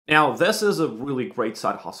Now, this is a really great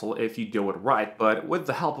side hustle if you do it right, but with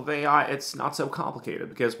the help of AI, it's not so complicated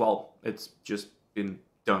because, well, it's just been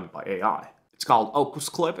done by AI. It's called Opus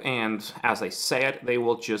Clip, and as they say it, they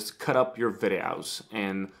will just cut up your videos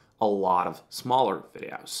in a lot of smaller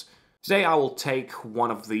videos. Today, I will take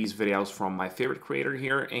one of these videos from my favorite creator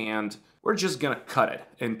here, and we're just gonna cut it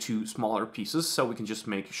into smaller pieces so we can just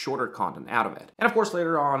make shorter content out of it. And of course,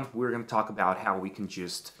 later on, we're gonna talk about how we can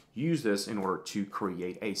just use this in order to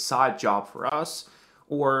create a side job for us,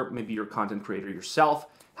 or maybe you're a content creator yourself,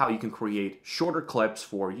 how you can create shorter clips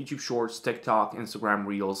for YouTube Shorts, TikTok, Instagram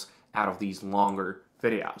Reels out of these longer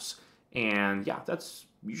videos. And yeah, that's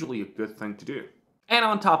usually a good thing to do. And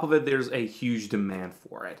on top of it, there's a huge demand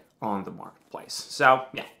for it on the marketplace. So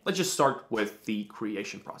yeah, let's just start with the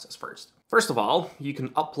creation process first. First of all, you can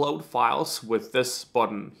upload files with this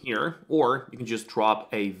button here, or you can just drop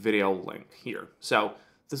a video link here. So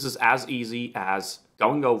this is as easy as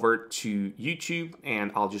going over to YouTube,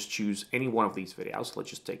 and I'll just choose any one of these videos. Let's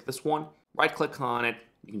just take this one, right click on it.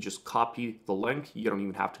 You can just copy the link. You don't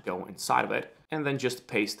even have to go inside of it, and then just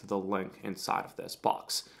paste the link inside of this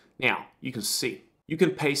box. Now, you can see, you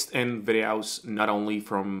can paste in videos not only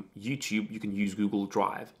from YouTube, you can use Google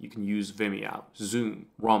Drive, you can use Vimeo, Zoom,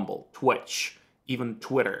 Rumble, Twitch, even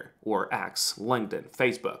Twitter or X, LinkedIn,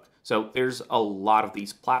 Facebook. So there's a lot of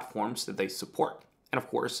these platforms that they support. And of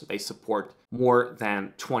course, they support more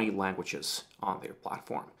than 20 languages on their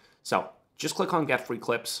platform. So just click on Get Free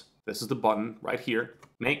Clips. This is the button right here.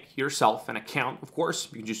 Make yourself an account. Of course,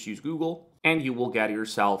 you can just use Google and you will get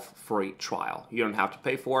yourself free trial. You don't have to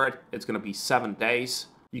pay for it. It's going to be 7 days.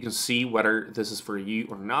 You can see whether this is for you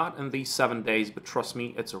or not in these 7 days, but trust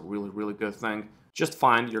me, it's a really, really good thing. Just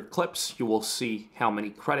find your clips. You will see how many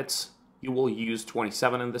credits you will use.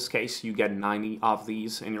 27 in this case. You get 90 of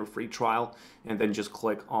these in your free trial, and then just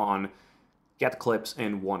click on Get Clips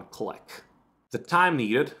in one click. The time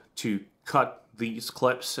needed to cut these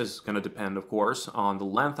clips is going to depend, of course, on the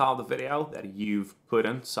length of the video that you've put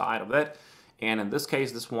inside of it. And in this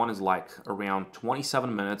case, this one is like around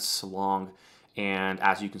 27 minutes long. And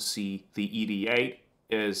as you can see, the ETA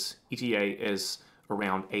is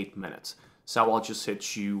around 8 minutes. So I'll just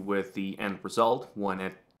hit you with the end result when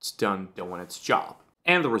it's done doing its job.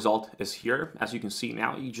 And the result is here. As you can see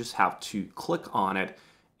now, you just have to click on it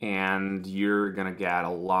and you're gonna get a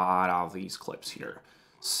lot of these clips here.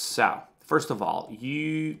 So first of all,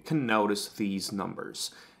 you can notice these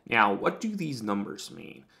numbers. Now, what do these numbers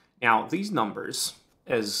mean? Now, these numbers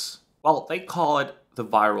is, well, they call it the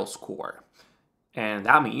viral score. And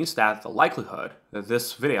that means that the likelihood that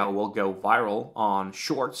this video will go viral on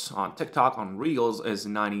Shorts, on TikTok, on Reels is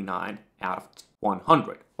 99 out of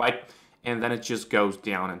 100, right? And then it just goes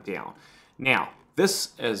down and down. Now,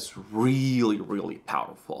 this is really, really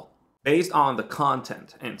powerful. Based on the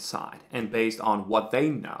content inside and based on what they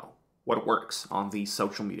know, what works on these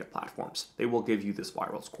social media platforms, they will give you this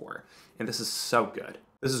viral score. And this is so good.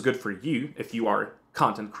 This is good for you if you are a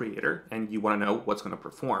content creator and you want to know what's going to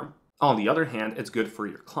perform. On the other hand, it's good for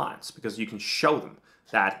your clients because you can show them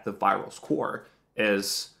that the viral score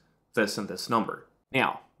is this and this number.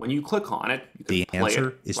 Now, when you click on it, you can play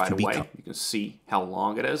it right away. You can see how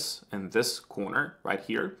long it is in this corner right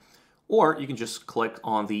here. Or you can just click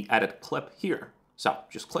on the edit clip here. So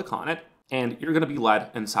just click on it and you're going to be led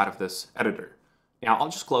inside of this editor. Now, I'll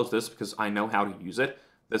just close this because I know how to use it.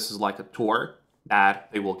 This is like a tour that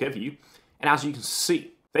they will give you. And as you can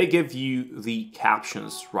see, they give you the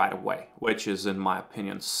captions right away, which is, in my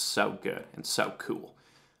opinion, so good and so cool.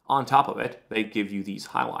 On top of it, they give you these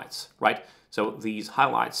highlights, right? So these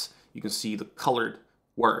highlights, you can see the colored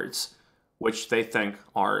words, which they think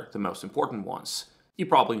are the most important ones. You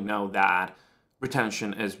probably know that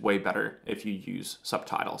retention is way better if you use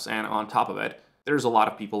subtitles. And on top of it, there's a lot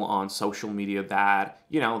of people on social media that,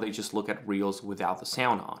 they just look at Reels without the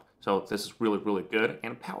sound on. So this is really, really good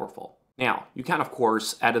and powerful. Now, you can, of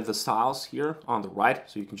course, edit the styles here on the right.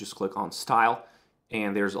 So you can just click on Style,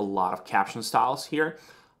 and there's a lot of caption styles here.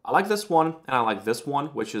 I like this one, and I like this one,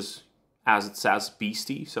 which is, as it says,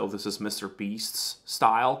 Beastie. So this is Mr. Beast's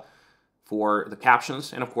style for the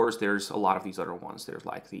captions. And of course, there's a lot of these other ones. There's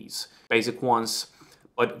like these basic ones.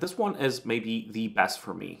 But this one is maybe the best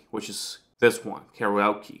for me, which is this one,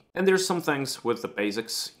 Karaoke. And there's some things with the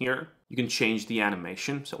basics here. You can change the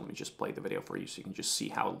animation. So let me just play the video for you so you can just see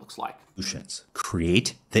how it looks like.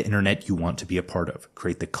 Create the internet you want to be a part of.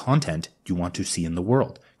 Create the content you want to see in the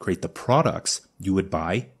world. Create the products you would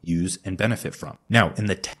buy, use, and benefit from. Now,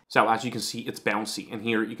 so as you can see, it's bouncy. And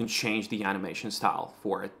here you can change the animation style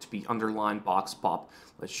for it to be underline, box, pop.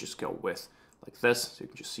 Let's just go with like this so you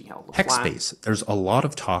can just see how it looks text space, there's a lot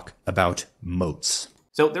of talk about moats.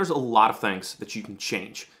 So there's a lot of things that you can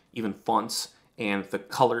change, even fonts and the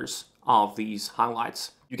colors of these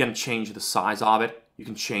highlights. You can change the size of it. You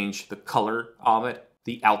can change the color of it,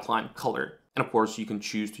 the outline color. And of course, you can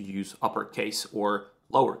choose to use uppercase or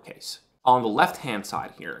lowercase. On the left-hand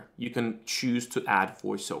side here, you can choose to add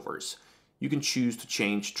voiceovers. You can choose to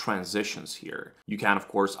change transitions here. You can, of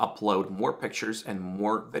course, upload more pictures and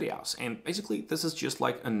more videos. And basically, this is just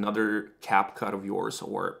like another CapCut of yours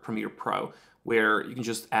or Premiere Pro, where you can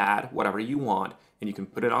just add whatever you want and you can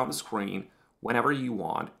put it on the screen whenever you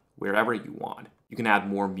want, wherever you want. You can add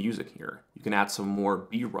more music here. You can add some more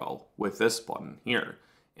B-roll with this button here.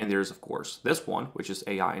 And there's, of course, this one, which is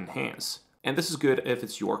AI Enhance. And this is good if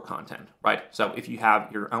it's your content, right? So if you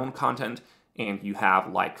have your own content and you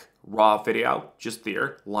have like raw video just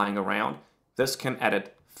there lying around, this can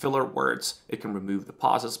edit filler words. It can remove the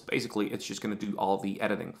pauses. Basically, it's just going to do all the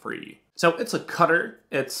editing for you. So it's a cutter,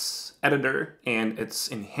 it's editor, and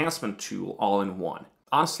it's enhancement tool all in one.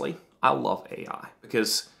 Honestly, I love AI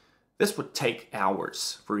because this would take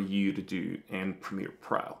hours for you to do in Premiere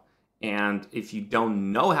Pro. And if you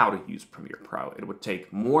don't know how to use Premiere Pro, it would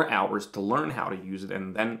take more hours to learn how to use it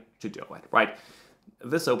and then to do it, right?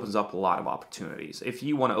 This opens up a lot of opportunities. If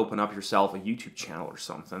you want to open up yourself a YouTube channel or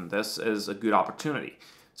something, this is a good opportunity.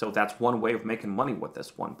 So that's one way of making money with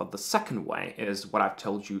this one. But the second way is what I've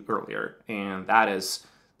told you earlier, and that is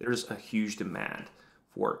there's a huge demand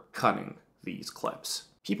for cutting these clips.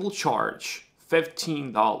 People charge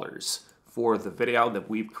 $15 for the video that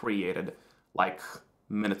we've created like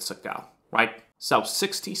minutes ago, right? So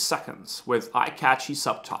 60 seconds with eye-catchy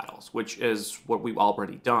subtitles, which is what we've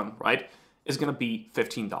already done, right, is going to be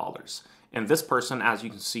 $15. And this person, as you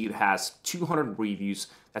can see, it has 200 reviews.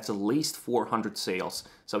 That's at least 400 sales.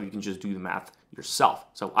 So you can just do the math yourself.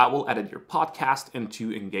 So I will edit your podcast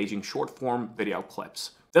into engaging short-form video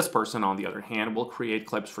clips. This person, on the other hand, will create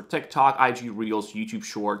clips for TikTok, IG Reels, YouTube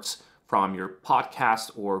Shorts from your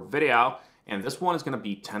podcast or video. And this one is going to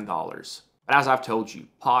be $10. But as I've told you,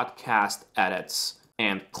 podcast edits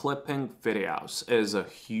and clipping videos is a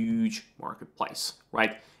huge marketplace,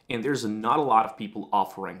 right? And there's not a lot of people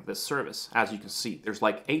offering this service. As you can see, there's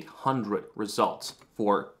like 800 results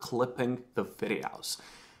for clipping the videos.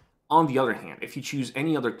 On the other hand, if you choose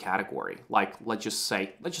any other category, like let's just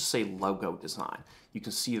say logo design, you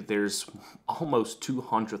can see that there's almost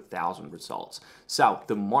 200,000 results. So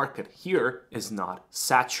the market here is not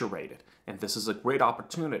saturated, and this is a great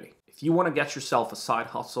opportunity. If you want to get yourself a side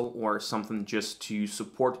hustle or something just to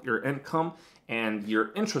support your income and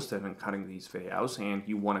you're interested in cutting these videos and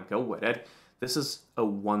you want to go with it, this is a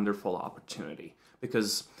wonderful opportunity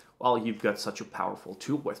because, well, you've got such a powerful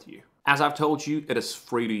tool with you. As I've told you, it is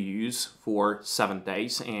free to use for 7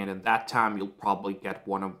 days, and in that time, you'll probably get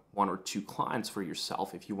one or two clients for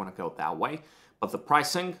yourself if you want to go that way. But the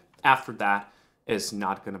pricing after that is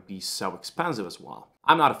not going to be so expensive as well.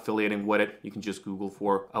 I'm not affiliating with it. You can just Google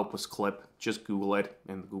for Opus Clip. Just Google it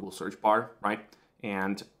in the Google search bar, right?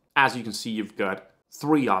 And as you can see, you've got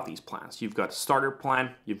 3 of these plans. You've got a starter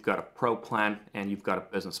plan, you've got a pro plan, and you've got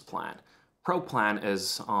a business plan. Pro plan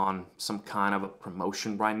is on some kind of a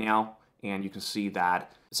promotion right now, and you can see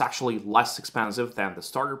that it's actually less expensive than the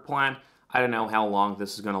starter plan. I don't know how long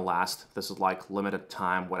this is going to last. This is like limited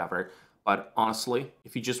time, whatever. But honestly,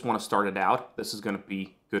 if you just want to start it out, this is going to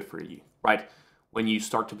be good for you, right? When you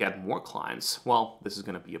start to get more clients, well, this is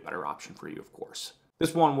going to be a better option for you, of course.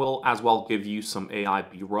 This one will as well give you some AI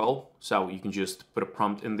B-roll, so you can just put a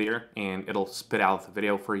prompt in there and it'll spit out the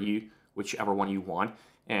video for you, whichever one you want.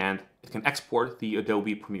 And it can export the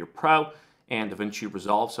Adobe Premiere Pro and DaVinci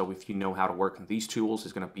Resolve, so if you know how to work in these tools,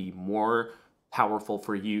 it's going to be more powerful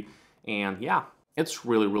for you. And yeah, it's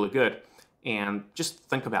really, really good. And just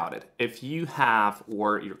think about it. If you have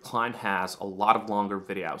or your client has a lot of longer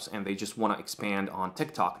videos and they just want to expand on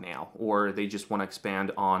TikTok now, or they just want to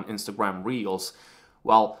expand on Instagram Reels,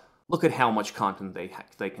 well, look at how much content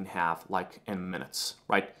they can have like in minutes,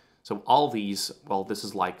 right? So all these, well, this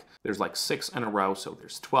is like, there's like 6 in a row, so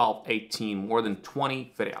there's 12, 18, more than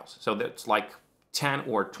 20 videos. So that's like 10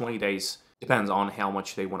 or 20 days, depends on how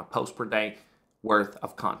much they want to post per day, worth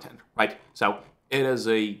of content, right? So it is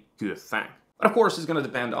a good thing. But of course, it's going to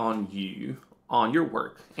depend on you, on your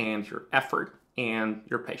work and your effort and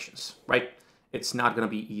your patience, right? It's not going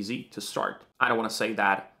to be easy to start. I don't want to say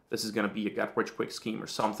that this is going to be a get-rich-quick scheme or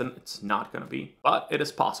something. It's not going to be, but it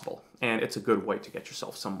is possible, and it's a good way to get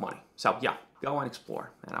yourself some money. So yeah, go and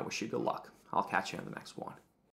explore, and I wish you good luck. I'll catch you in the next one.